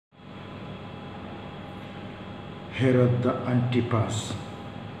Herod the Antipas,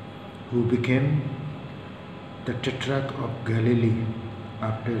 who became the Tetrarch of Galilee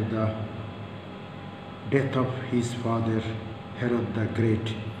after the death of his father Herod the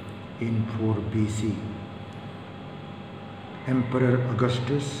Great in 4 BC. Emperor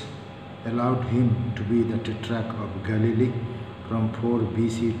Augustus allowed him to be the Tetrarch of Galilee from 4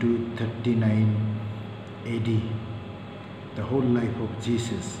 BC to 39 AD, the whole life of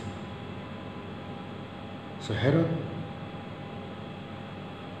Jesus. So Herod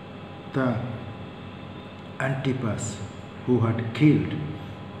the Antipas, who had killed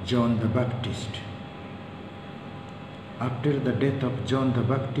John the Baptist. After the death of John the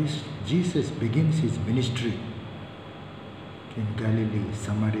Baptist, Jesus begins his ministry in Galilee,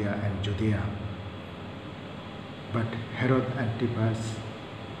 Samaria and Judea. But Herod Antipas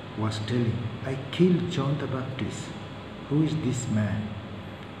was telling, I killed John the Baptist. Who is this man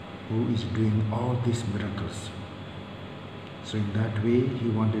who is doing all these miracles? So in that way, he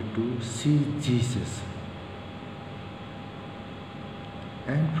wanted to see Jesus.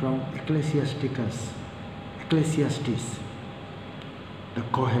 And from Ecclesiastes, the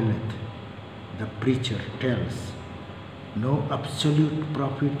Kohelet, the preacher, tells, no absolute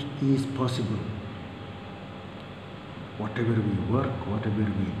profit is possible. Whatever we work, whatever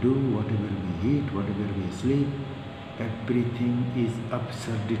we do, whatever we eat, whatever we sleep, everything is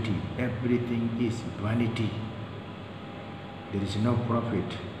absurdity, everything is vanity. There is no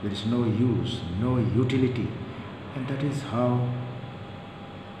profit, there is no use, no utility. And that is how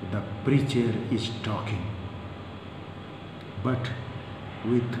the preacher is talking. But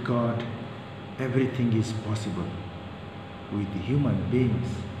with God, everything is possible. With human beings,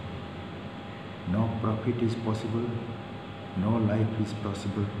 no profit is possible, no life is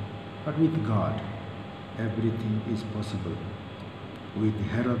possible. But with God, everything is possible. With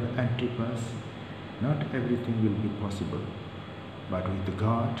Herod Antipas, not everything will be possible. But with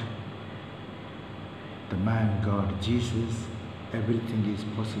God, the man God Jesus, everything is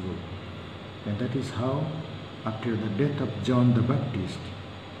possible. And that is how, after the death of John the Baptist,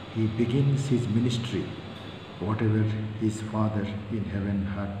 he begins his ministry, whatever his Father in heaven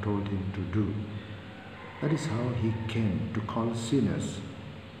had told him to do. That is how he came to call sinners.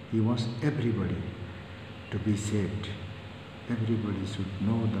 He wants everybody to be saved. Everybody should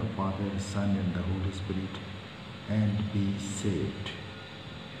know the Father, Son, and the Holy Spirit and be saved.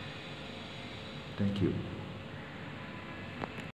 Thank you.